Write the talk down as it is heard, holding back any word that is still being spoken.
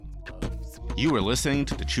You are listening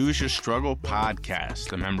to the Choose Your Struggle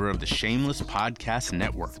podcast, a member of the Shameless Podcast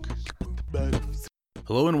Network.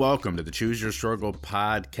 Hello and welcome to the Choose Your Struggle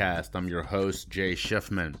podcast. I'm your host, Jay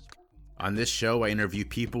Schiffman. On this show, I interview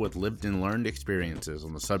people with lived and learned experiences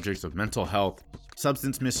on the subjects of mental health,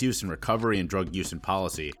 substance misuse and recovery, and drug use and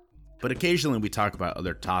policy. But occasionally we talk about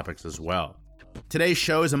other topics as well. Today's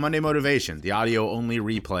show is a Monday Motivation, the audio-only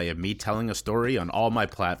replay of me telling a story on all my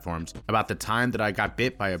platforms about the time that I got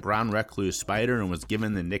bit by a brown recluse spider and was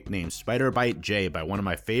given the nickname Spider Bite J by one of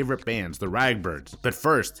my favorite bands, the Ragbirds. But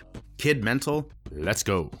first, Kid Mental, let's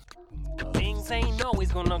go. Things ain't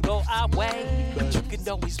always gonna go our way, but you can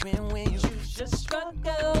always win when you choose your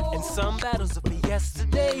struggle. And some battles are for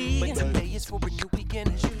yesterday, but today is for a new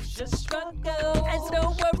beginning. Choose your struggle, and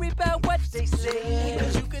don't worry about what they say,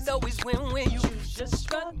 cause you can always win when you choose your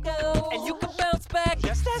struggle. And you can bounce back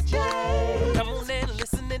just as Jay. Come on and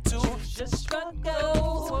listen to Choose Your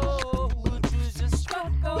Struggle. Whoa, choose your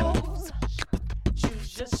struggles.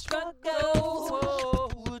 Choose your struggle.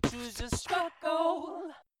 Whoa, choose your struggle.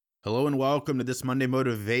 Hello and welcome to this Monday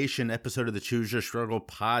Motivation episode of the Choose Your Struggle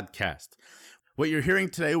podcast. What you're hearing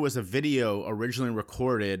today was a video originally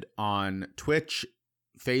recorded on Twitch,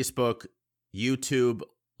 Facebook, YouTube,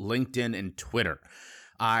 LinkedIn, and Twitter.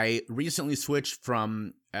 I recently switched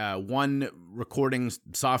from one recording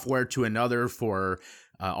software to another for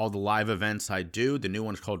all the live events I do. The new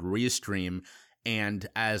one's called Restream. And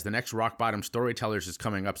as the next Rock Bottom Storytellers is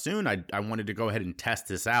coming up soon, I wanted to go ahead and test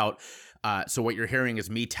this out. So what you're hearing is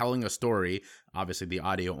me telling a story, obviously the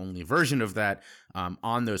audio-only version of that,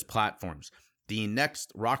 on those platforms. The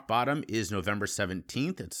next Rock Bottom is November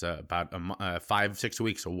 17th. It's about 5-6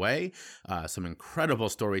 weeks away. Some incredible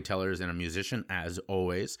storytellers and a musician, as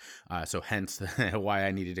always. So hence why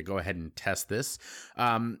I needed to go ahead and test this.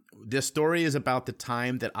 This story is about the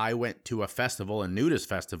time that I went to a festival, a nudist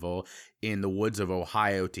festival, in the woods of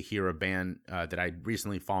Ohio to hear a band that I'd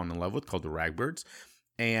recently fallen in love with called the Ragbirds.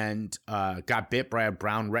 And got bit by a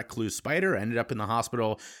brown recluse spider, ended up in the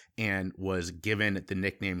hospital, and was given the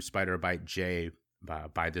nickname Spider Bite J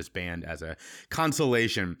by this band as a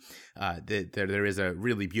consolation. There is a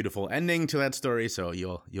really beautiful ending to that story, so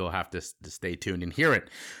you'll have to stay tuned and hear it.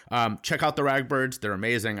 Check out the Ragbirds. They're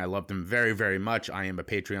amazing. I love them very, very much. I am a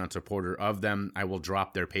Patreon supporter of them. I will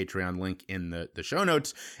drop their Patreon link in the show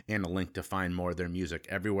notes and a link to find more of their music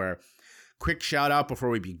everywhere. Quick shout out before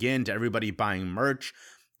we begin to everybody buying merch.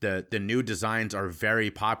 The new designs are very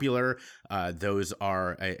popular. Those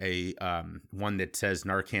are a one that says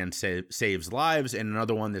Narcan saves lives and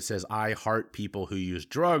another one that says I heart people who use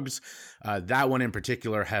drugs. That one in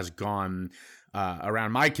particular has gone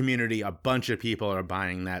around my community. A bunch of people are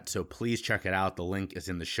buying that, so please check it out. The link is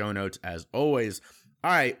in the show notes as always. All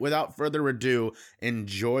right, without further ado,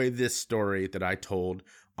 enjoy this story that I told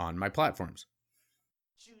on my platforms.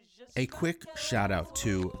 A quick shout out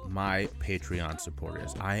to my Patreon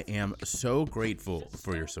supporters. I am so grateful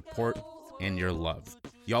for your support and your love.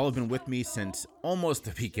 Y'all have been with me since almost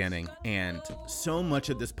the beginning, and so much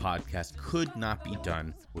of this podcast could not be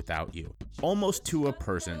done without you. Almost to a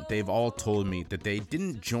person, they've all told me that they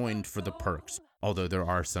didn't join for the perks, although there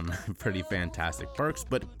are some pretty fantastic perks,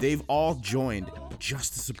 but they've all joined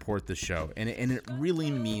just to support the show, and it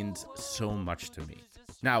really means so much to me.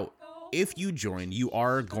 Now, if you join, you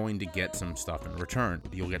are going to get some stuff in return.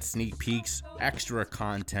 You'll get sneak peeks, extra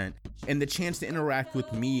content, and the chance to interact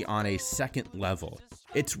with me on a second level.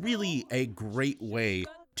 It's really a great way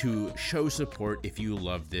to show support if you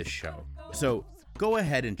love this show. So go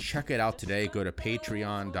ahead and check it out today. Go to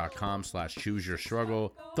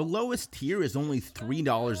patreon.com/chooseyourstruggle. The lowest tier is only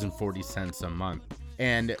 $3.40 a month.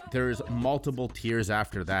 And there's multiple tiers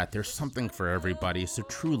after that. There's something for everybody. So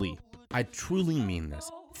I truly mean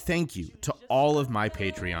this. Thank you to all of my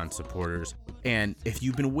Patreon supporters. And if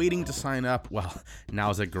you've been waiting to sign up, well,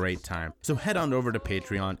 now's a great time. So head on over to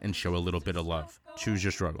Patreon and show a little bit of love. Choose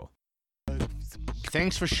your struggle.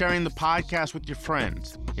 Thanks for sharing the podcast with your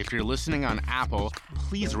friends. If you're listening on Apple,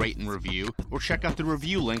 please rate and review or check out the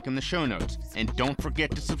review link in the show notes. And don't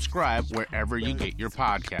forget to subscribe wherever you get your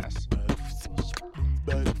podcasts.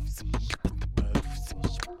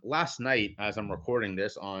 Last night, as I'm recording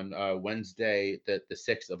this on Wednesday, the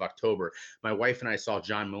 6th of October, my wife and I saw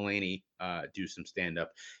John Mulaney do some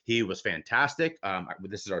stand-up. He was fantastic.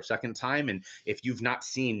 This is our second time, and if you've not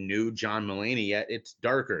seen new John Mulaney yet, it's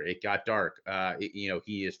darker. It got dark.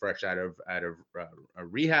 He is fresh out of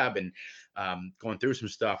rehab and going through some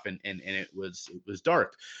stuff, and it was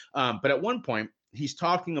dark. But at one point, he's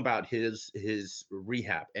talking about his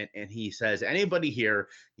rehab, and he says, anybody here,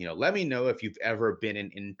 let me know if you've ever been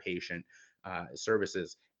in inpatient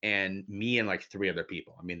services. and me and like three other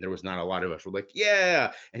people. I mean, there was not a lot of us. We're like,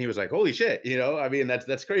 yeah. And he was like, holy shit, I mean,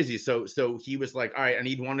 that's crazy. So he was like, all right, I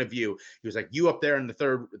need one of you. He was like, you up there in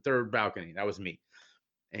the third balcony. That was me.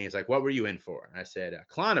 And he's like, what were you in for? And I said,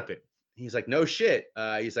 Klonopin. He's like, no shit.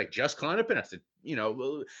 He's like, just Klonopin? I said,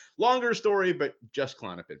 longer story, but just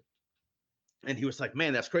Klonopin. And he was like,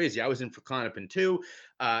 man, that's crazy. I was in for Klonopin too.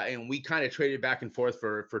 And we kind of traded back and forth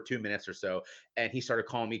for 2 minutes or so. And he started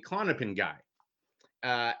calling me Klonopin guy.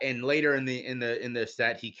 And later in the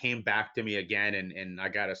set, he came back to me again, and I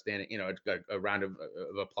got a a round of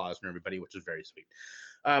applause from everybody, which was very sweet.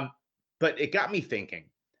 But it got me thinking,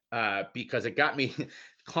 because it got me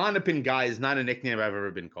Klonopin guy is not a nickname I've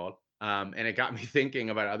ever been called. And it got me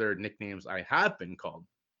thinking about other nicknames I have been called.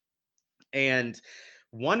 And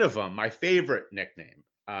one of them, my favorite nickname,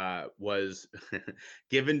 was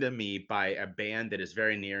given to me by a band that is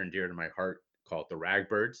very near and dear to my heart called the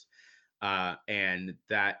Ragbirds. And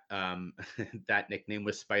that that nickname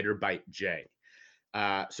was Spider Bite J.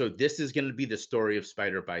 So this is going to be the story of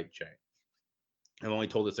Spider Bite J. I've only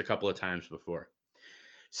told this a couple of times before.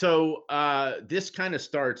 So this kind of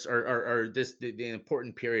starts, or this the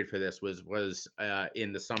important period for this was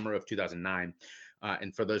in the summer of 2009.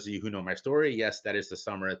 And for those of you who know my story, yes, that is the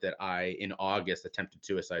summer that I, in August, attempted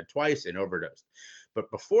suicide twice and overdosed.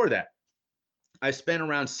 But before that, I spent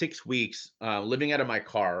around 6 weeks living out of my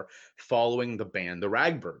car, following the band, the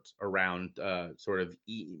Ragbirds, around sort of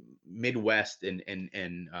Midwest and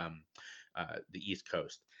the East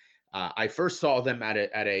Coast. I first saw them at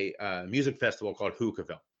a music festival called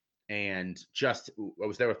Hookahville. And I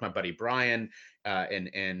was there with my buddy Brian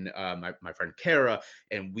and my friend Kara,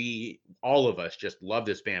 and all of us just loved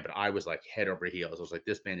this band. But I was like head over heels. I was like,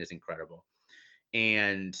 this band is incredible.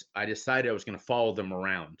 And I decided I was going to follow them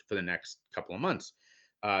around for the next couple of months.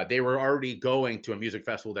 They were already going to a music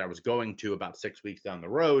festival that I was going to about 6 weeks down the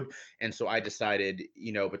road. And so I decided,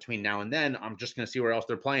 between now and then, I'm just going to see where else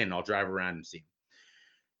they're playing. I'll drive around and see.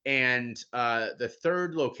 And the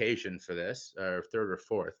third location for this, or third or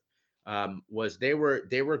fourth, was they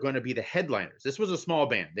were going to be the headliners. This was a small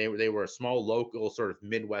band. They were a small local sort of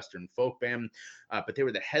Midwestern folk band, but they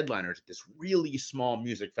were the headliners at this really small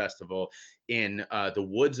music festival in the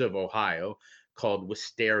woods of Ohio called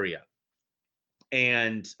Wisteria.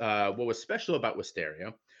 And what was special about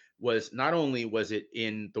Wisteria was not only was it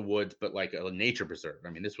in the woods, but like a nature preserve. I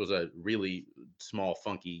mean, this was a really small,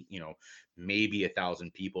 funky, maybe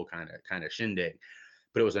 1,000 people kind of shindig.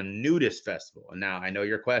 But it was a nudist festival. And now I know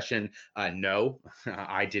your question. No,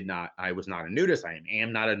 I did not. I was not a nudist. I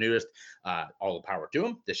am not a nudist. All the power to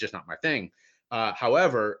them. That's just not my thing.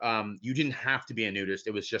 However, you didn't have to be a nudist.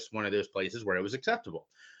 It was just one of those places where it was acceptable.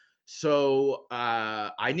 So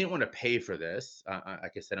I didn't want to pay for this.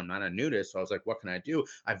 Like I said, I'm not a nudist. So I was like, what can I do?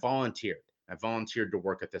 I volunteered to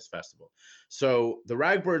work at this festival. So the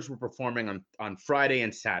Ragbirds were performing on Friday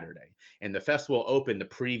and Saturday, and the festival opened the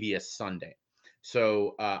previous Sunday.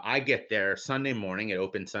 So I get there Sunday morning. It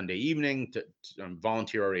opened Sunday evening to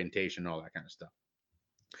volunteer orientation, all that kind of stuff.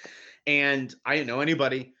 And I didn't know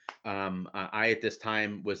anybody. I at this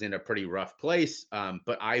time was in a pretty rough place,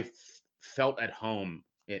 but I felt at home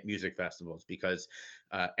at music festivals because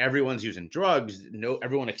everyone's using drugs.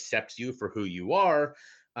 Everyone accepts you for who you are.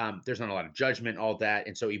 There's not a lot of judgment, all that.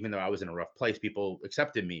 And so even though I was in a rough place, people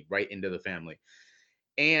accepted me right into the family.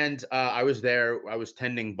 And I was there. I was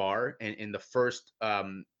tending bar, and in the first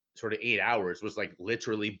sort of 8 hours was like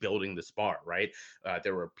literally building this bar, right?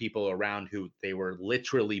 There were people around who they were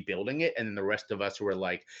literally building it, and then the rest of us were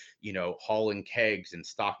like, hauling kegs and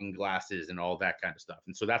stocking glasses and all that kind of stuff.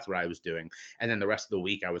 And so that's what I was doing. And then the rest of the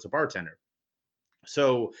week I was a bartender.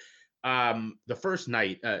 So the first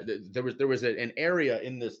night, there was an area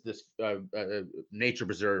in this nature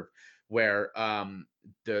preserve where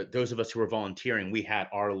those of us who were volunteering, we had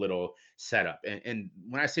our little setup. And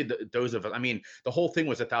when I say those of us, I mean, the whole thing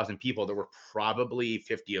was 1,000 people. There were probably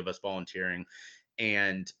 50 of us volunteering.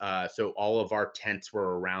 And so all of our tents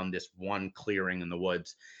were around this one clearing in the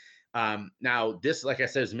woods. Now, this, like I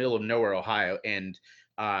said, is middle of nowhere, Ohio. And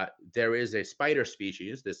there is a spider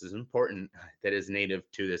species, this is important, that is native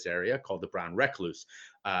to this area called the brown recluse.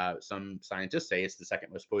 Some scientists say it's the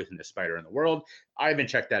second most poisonous spider in the world. I haven't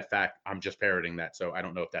checked that fact. I'm just parroting that, so I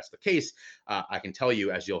don't know if that's the case. I can tell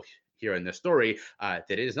you, as you'll hear in this story, that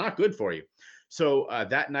it is not good for you. So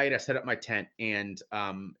that night I set up my tent, and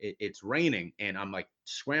it's raining, and I'm like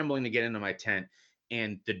scrambling to get into my tent,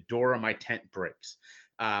 and the door of my tent breaks.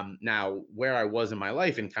 Now, where I was in my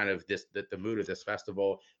life and kind of the mood of this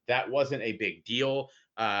festival, that wasn't a big deal.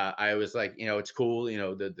 I was like, it's cool.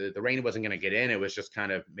 The rain wasn't going to get in. It was just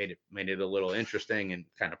kind of made it a little interesting and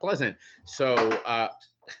kind of pleasant. So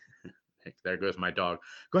There goes my dog.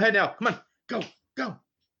 Go ahead now. Come on. Go. Go.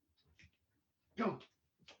 Go.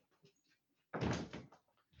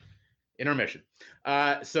 Intermission.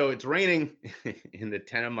 So it's raining and the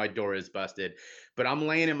tent on my door is busted, but I'm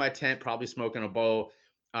laying in my tent, probably smoking a bowl.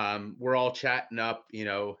 We're all chatting up,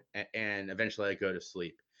 and eventually I go to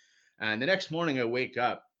sleep. And the next morning I wake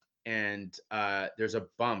up and there's a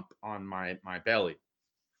bump on my belly.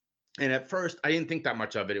 And at first I didn't think that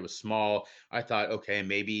much of it. It was small. I thought, okay,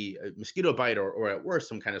 maybe a mosquito bite or at worst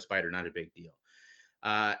some kind of spider, not a big deal.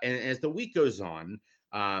 And as the week goes on,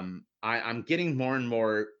 I'm getting more and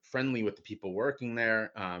more friendly with the people working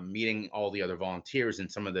there, meeting all the other volunteers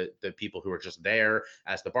and some of the people who are just there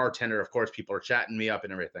as the bartender. Of course, people are chatting me up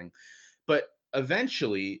and everything. But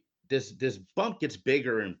eventually, this bump gets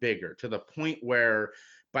bigger and bigger to the point where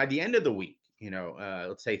by the end of the week,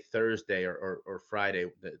 let's say Thursday or Friday,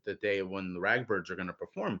 the day when the Ragbirds are going to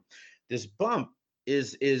perform, this bump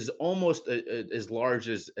is almost as large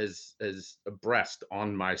as a breast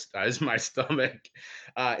on my stomach.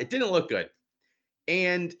 It didn't look good,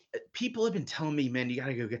 and people have been telling me, man, you got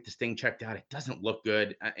to go get this thing checked out. It doesn't look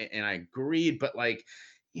good, and I agreed, but like,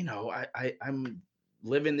 I'm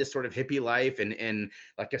living this sort of hippie life, and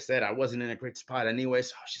like I said, I wasn't in a great spot anyway,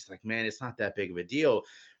 so I was just like, man, it's not that big of a deal.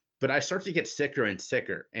 But I start to get sicker and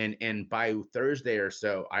sicker, and by Thursday or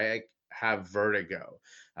so, I have vertigo.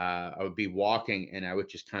 I would be walking and I would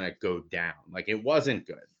just kind of go down. Like, it wasn't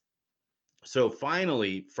good. So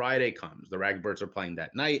finally, Friday comes. The Ragbirds are playing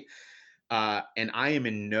that night, and I am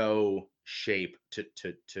in no shape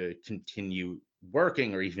to continue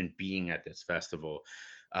working or even being at this festival.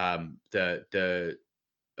 I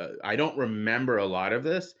don't remember a lot of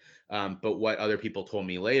this, but what other people told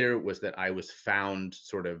me later was that I was found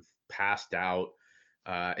sort of passed out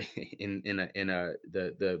in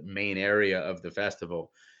the main area of the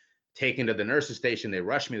festival, taken to the nurses station. They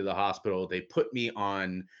rushed me to the hospital. They put me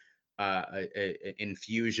on a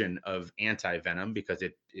infusion of anti-venom because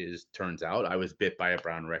turns out I was bit by a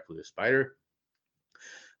brown recluse spider.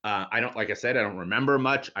 Like I said, I don't remember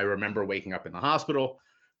much. I remember waking up in the hospital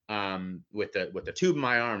with the tube in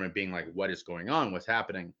my arm and being like, what is going on? What's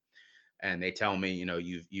happening? And they tell me,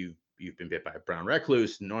 you've been bit by a brown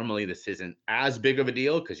recluse. Normally this isn't as big of a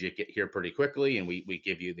deal because you get here pretty quickly and we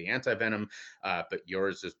give you the anti-venom, but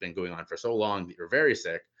yours has been going on for so long that you're very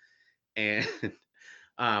sick. And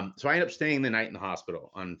so I ended up staying the night in the hospital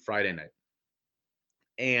on Friday night.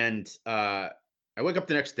 And I wake up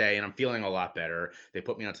the next day and I'm feeling a lot better. They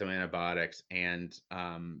put me on some antibiotics and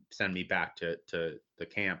send me back to the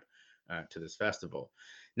camp, to this festival.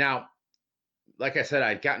 Now, like I said,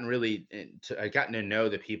 I'd gotten to know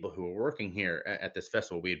the people who were working here at this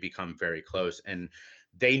festival. We had become very close, and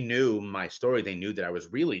they knew my story. They knew that I was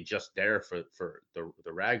really just there for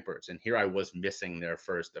the Ragbirds, and here I was missing their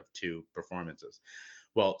first of two performances.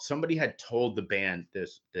 Well, somebody had told the band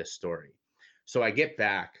this story, so I get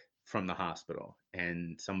back from the hospital,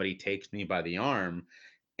 and somebody takes me by the arm,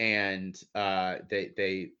 and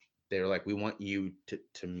they were like, we want you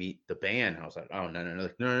to meet the band. And I was like, oh, no.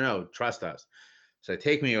 Like, no, trust us. So they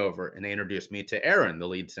take me over and they introduced me to Aaron, the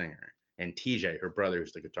lead singer, and TJ, her brother,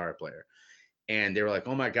 who's the guitar player. And they were like,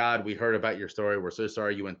 oh my God, we heard about your story. We're so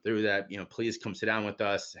sorry you went through that. Please come sit down with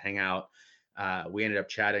us, hang out. We ended up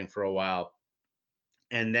chatting for a while.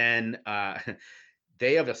 And then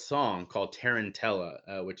they have a song called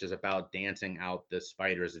Tarantella, which is about dancing out the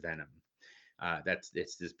spider's venom.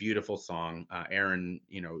 It's this beautiful song. Aaron,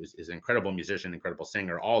 is an incredible musician, incredible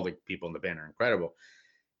singer. All the people in the band are incredible.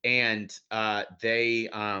 And they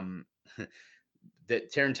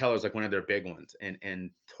that Tarantella is like one of their big ones. And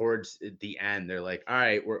towards the end, they're like, all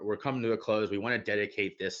right, we're coming to a close. We want to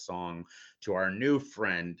dedicate this song to our new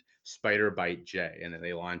friend, Spider Bite J. And then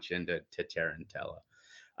they launch into Tarantella.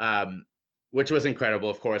 Which was incredible.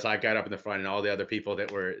 Of course, I got up in the front, and all the other people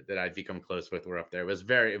that I'd become close with were up there. It was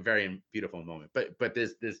very, very beautiful moment. But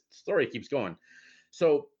this story keeps going.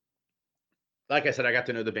 So, like I said, I got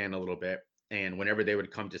to know the band a little bit, and whenever they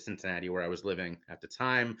would come to Cincinnati, where I was living at the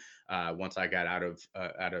time, once I got out of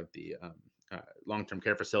the long-term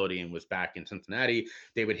care facility and was back in Cincinnati,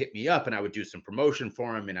 they would hit me up, and I would do some promotion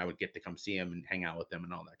for them, and I would get to come see them and hang out with them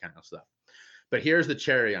and all that kind of stuff. But here's the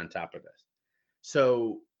cherry on top of this.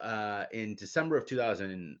 So in December of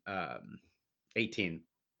 2018,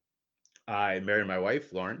 I married my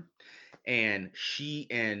wife, Lauren, and she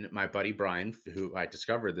and my buddy Brian, who I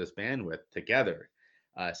discovered this band with together,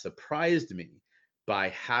 surprised me by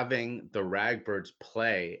having the Ragbirds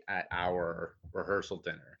play at our rehearsal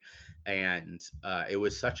dinner. And it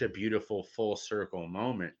was such a beautiful full circle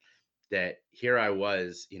moment. that here I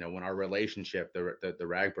was, when our relationship, the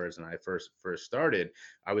Ragbirds and I first started,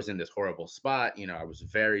 I was in this horrible spot. I was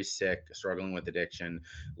very sick, struggling with addiction.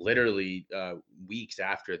 Literally weeks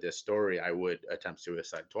after this story, I would attempt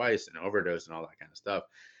suicide twice and overdose and all that kind of stuff.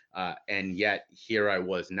 And yet here I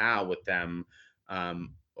was now with them,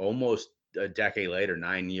 almost a decade later,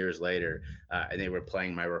 9 years later, and they were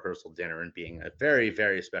playing my rehearsal dinner and being a very,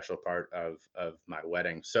 very special part of my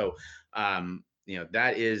wedding. So,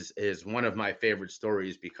 that is one of my favorite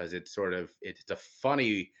stories, because it's a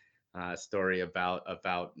funny story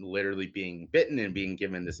about literally being bitten and being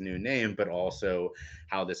given this new name, but also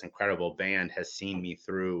how this incredible band has seen me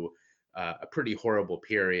through a pretty horrible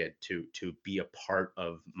period to be a part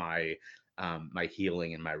of my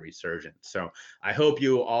healing and my resurgence. So I hope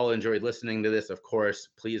you all enjoyed listening to this. Of course,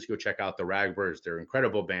 please go check out the Ragbirds. They're an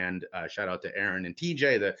incredible band. Shout out to Aaron and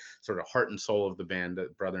TJ, the sort of heart and soul of the band, the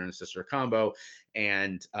brother and sister combo.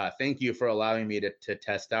 And thank you for allowing me to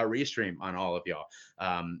test out Restream on all of y'all.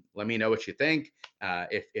 Let me know what you think.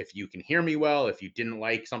 If you can hear me well, if you didn't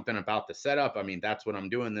like something about the setup, I mean, that's what I'm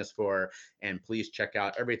doing this for. And please check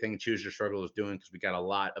out everything Choose Your Struggle is doing, because we got a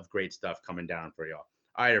lot of great stuff coming down for y'all.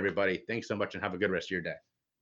 All right, everybody. Thanks so much and have a good rest of your day.